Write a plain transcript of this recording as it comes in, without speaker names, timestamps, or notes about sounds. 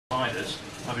providers.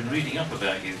 I've been reading up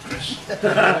about you, Chris.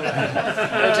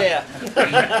 Oh dear.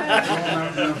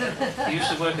 You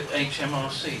used to work at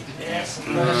HMRC, didn't you? Yes.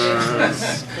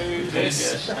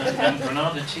 Yes. And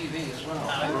Granada TV as well.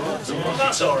 Well,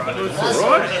 that's all right. That's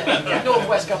all right. Yeah,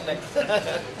 Northwest Company.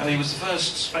 And he was the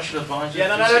first special advisor.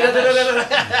 Yeah, no.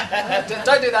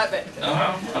 Don't do that bit.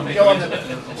 I mean, Go on into then.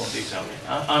 a little more detail.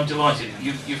 I'm delighted.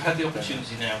 You've had the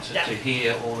opportunity now to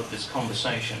hear all of this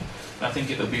conversation. I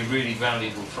think it would be really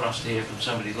valuable for us to hear from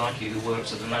somebody like you who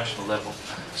works at the national level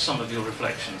some of your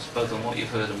reflections, both on what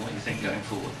you've heard and what you think going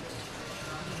forward.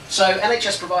 So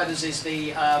NHS Providers is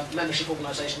the membership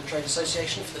organisation and trade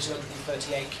association for the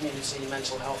 238 community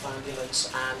mental health,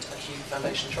 ambulance and acute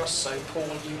foundation trusts. So Paul,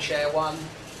 you chair one,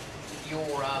 you're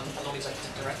a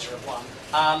non-executive director of one.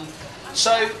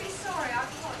 Sorry, I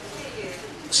can't hear you.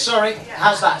 Sorry,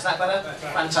 how's that? Is that better?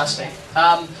 Fantastic.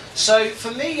 So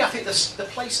for me, I think the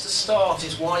place to start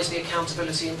is, why is the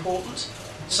accountability important?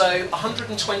 So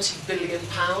 120 billion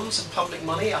pounds of public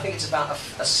money, I think it's about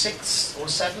a sixth or a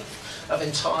seventh of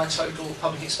entire total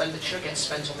public expenditure gets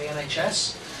spent on the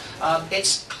NHS.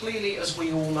 It's clearly, as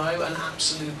we all know, an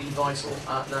absolutely vital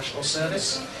national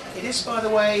service. It is, by the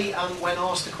way, when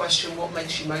asked the question, what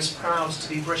makes you most proud to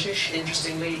be British,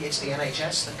 interestingly, it's the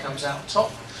NHS that comes out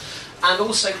top. And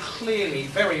also clearly,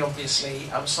 very obviously,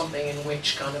 something in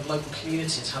which kind of local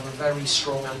communities have a very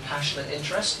strong and passionate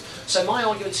interest. So my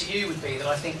argument to you would be that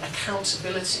I think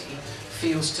accountability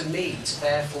feels to me to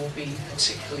therefore be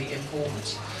particularly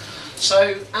important.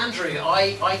 So, Andrew,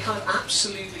 I kind of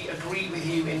absolutely agree with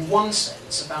you in one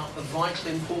sense about the vital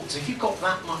importance. If you've got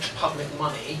that much public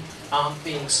money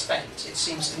being spent, it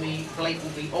seems to me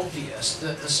blatantly obvious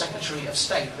that the Secretary of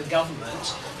State, the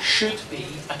government, should be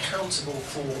accountable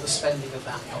for the spending of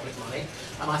that public money.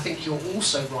 And I think you're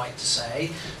also right to say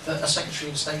that a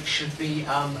Secretary of State should be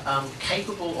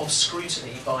capable of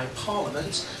scrutiny by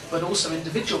Parliament, but also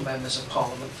individual members of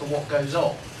Parliament for what goes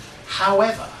on.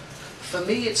 However, for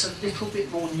me, it's a little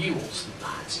bit more nuanced than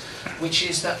that, which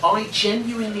is that I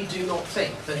genuinely do not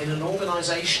think that in an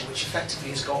organisation which effectively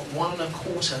has got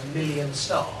 1.25 million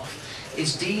staff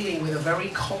is dealing with a very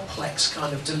complex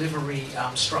kind of delivery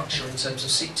structure in terms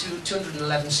of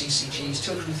 211 CCGs,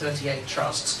 238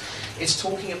 trusts. It's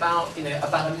talking about,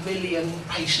 about 1 million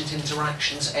patient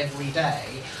interactions every day.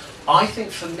 I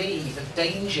think for me, the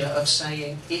danger of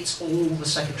saying it's all the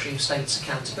Secretary of State's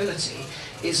accountability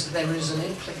is that there is an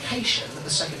implication that the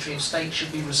Secretary of State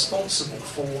should be responsible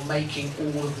for making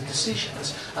all of the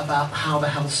decisions about how the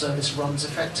health service runs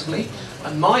effectively.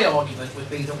 And my argument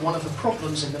would be that one of the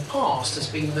problems in the past has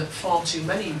been that far too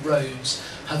many roads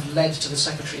have led to the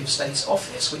Secretary of State's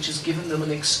office, which has given them an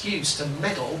excuse to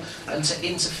meddle and to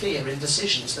interfere in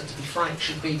decisions that, to be frank,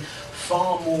 should be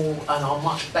far more and are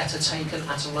much better taken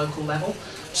at a local level.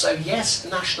 So yes,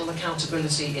 national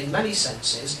accountability in many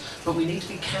senses, but we need to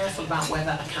be careful about where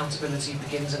that accountability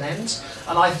begins and ends.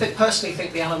 And I personally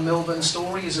think the Alan Milburn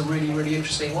story is a really, really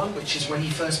interesting one, which is when he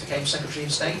first became Secretary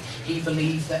of State, he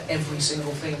believed that every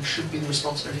single thing should be the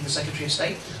responsibility of the Secretary of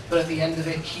State, but at the end of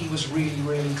it, he was really,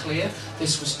 really clear.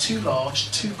 This was too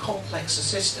large, too complex a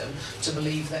system to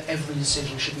believe that every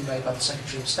decision should be made by the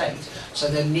Secretary of State. So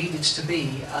there needed to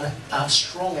be a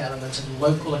strong element of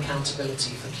local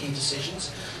accountability for key decisions.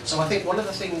 So I think one of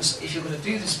the things, if you're going to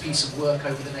do this piece of work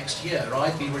over the next year,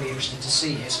 I'd be really interested to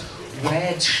see is,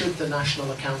 where should the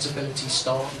national accountability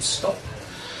start and stop?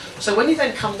 So when you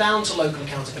then come down to local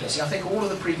accountability, I think all of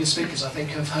the previous speakers, I think,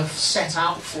 have set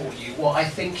out for you what I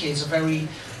think is a very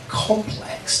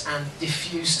complex and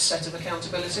diffused set of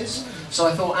accountabilities. So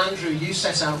I thought, Andrew, you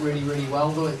set out really, really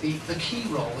well the key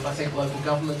role that I think local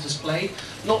government has played,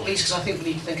 not least because I think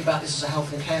we need to think about this as a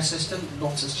health and care system,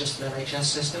 not as just an NHS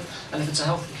system. And if it's a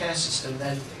health and care system,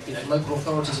 then local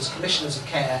authorities as commissioners of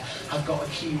care have got a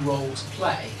key role to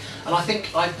play. And I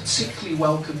think I particularly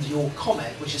welcomed your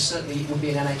comment, which is certainly would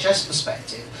be an NHS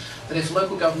perspective, that if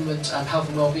local government health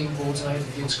and wellbeing boards and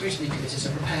overview and scrutiny committees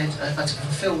are prepared to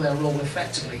fulfil their role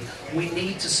effectively, we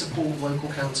need to support local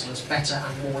councillors better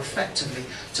and more effectively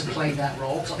to play that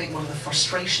role. Because I think one of the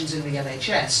frustrations in the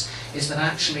NHS is that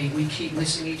actually we keep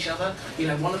missing each other.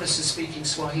 One of us is speaking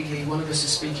Swahili, one of us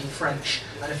is speaking French,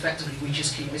 and effectively we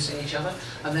just keep missing each other.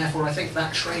 And therefore I think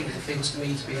that training feels to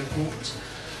me to be important.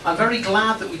 I'm very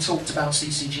glad that we talked about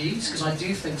CCGs, because I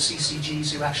do think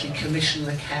CCGs who actually commission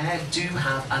the care do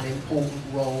have an important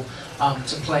role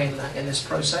to play in this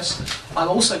process. I'm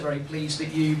also very pleased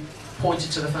that you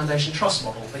pointed to the foundation trust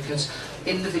model, because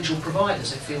individual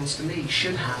providers, it feels to me,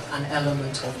 should have an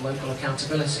element of local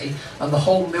accountability. And the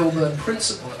whole Milburn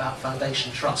principle about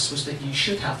foundation trusts was that you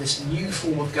should have this new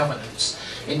form of governance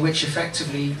in which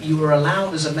effectively you were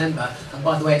allowed as a member, and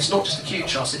by the way, it's not just acute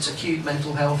trust, it's acute,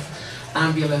 mental health,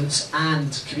 ambulance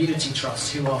and community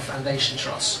trusts who are foundation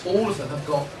trusts. All of them have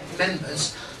got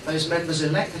members. Those members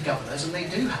elect the governors, and they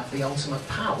do have the ultimate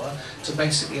power to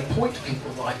basically appoint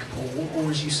people like Paul, or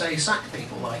as you say, sack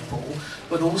people like Paul,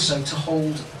 but also to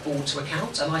hold the board to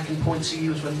account. And I can point to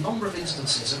you to a number of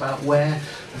instances about where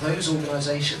those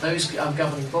organisations, those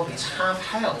governing bodies have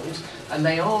held, and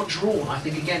they are drawn, I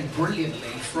think, again,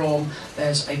 brilliantly from,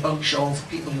 there's a bunch of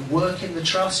people who work in the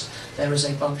trust, there is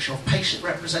a bunch of patient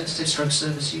representatives, drug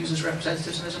service users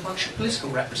representatives, and there's a bunch of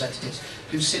political representatives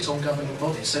who sit on governing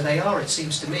bodies. So they are, it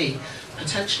seems to me,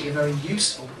 potentially a very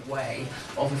useful way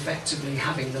of effectively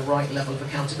having the right level of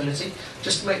accountability.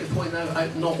 Just to make the point though,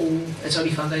 not all, it's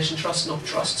only foundation trusts, not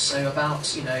trusts, so about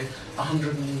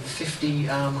 150,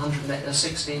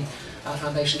 160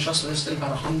 foundation trusts, but there's still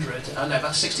about 100,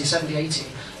 about 60, 70, 80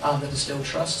 that are still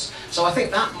trusts. So I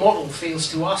think that model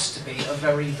feels to us to be a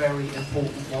very, very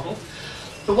important model.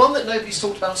 The one that nobody's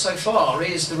talked about so far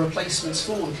is the replacements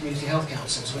for the community health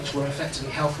councils, which were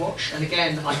effectively Health Watch. And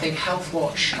again, I think Health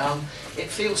Watch, it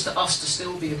feels to us to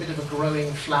still be a bit of a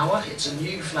growing flower. It's a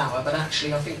new flower, but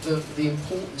actually I think the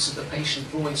importance of the patient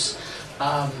voice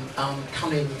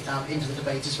coming into the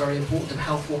debate is very important, and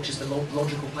Health Watch is the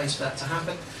logical place for that to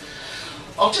happen.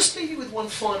 I'll just leave you with one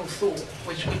final thought,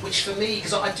 which for me,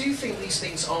 because I do think these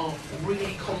things are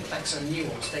really complex and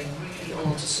nuanced, they really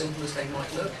aren't as simple as they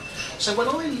might look. So when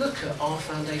I look at our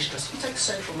foundation trust, if you take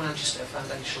Central Manchester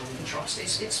Foundation Trust,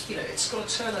 it's got a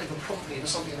turnover probably of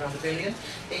something around £1 billion.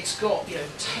 It's got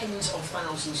tens of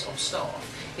thousands of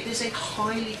staff. It is a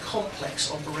highly complex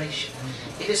operation.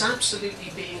 It is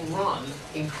absolutely being run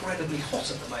incredibly hot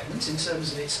at the moment in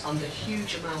terms of it's under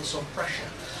huge amounts of pressure.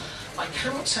 I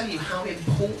cannot tell you how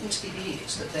important it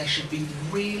is that there should be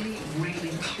really,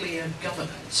 really clear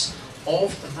governance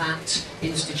of that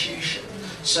institution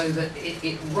so that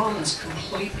it runs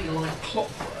completely like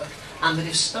clockwork, and that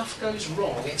if stuff goes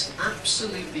wrong, it's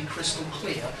absolutely crystal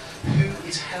clear who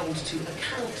is held to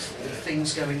account for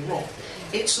things going wrong.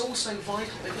 It's also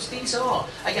vital because these are,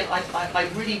 again, I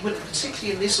really wouldn't,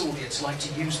 particularly in this audience, like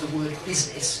to use the word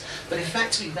business, but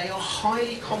effectively they are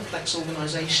highly complex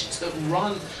organisations that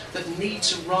need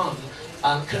to run,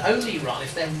 can only run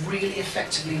if they're really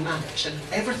effectively managed. And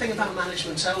everything about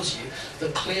management tells you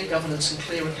that clear governance and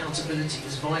clear accountability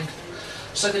is vital.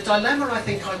 So the dilemma I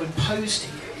think I would pose to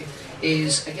you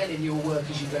is, again in your work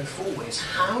as you go forward, is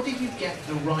how do you get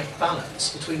the right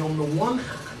balance between, on the one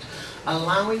hand,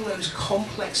 allowing those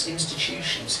complex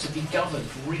institutions to be governed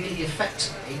really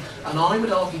effectively, and I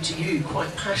would argue to you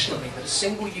quite passionately that a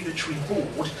single unitary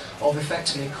board of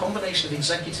effectively a combination of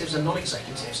executives and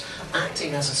non-executives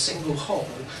acting as a single whole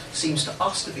seems to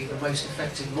us to be the most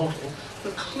effective model,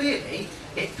 but clearly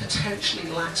it potentially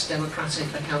lacks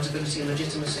democratic accountability and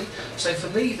legitimacy. So for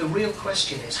me, the real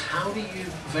question is, how do you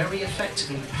very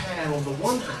effectively pair, on the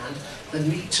one hand, the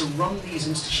need to run these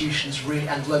institutions really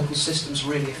and local systems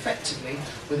really effectively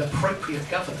with appropriate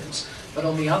governance, but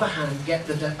on the other hand, get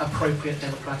the appropriate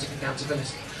democratic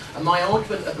accountability. And my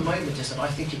argument at the moment is that I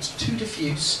think it's too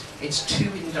diffuse, it's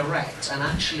too indirect, and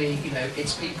actually,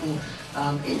 it's people,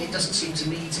 it doesn't seem to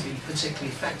me to be particularly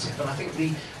effective. But I think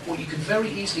what you could very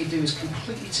easily do is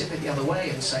completely tip it the other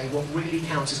way and say what really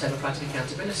counts is democratic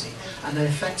accountability, and then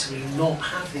effectively not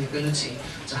have the ability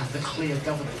to have the clear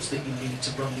governance that you need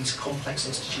to run these complex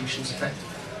institutions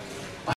effectively.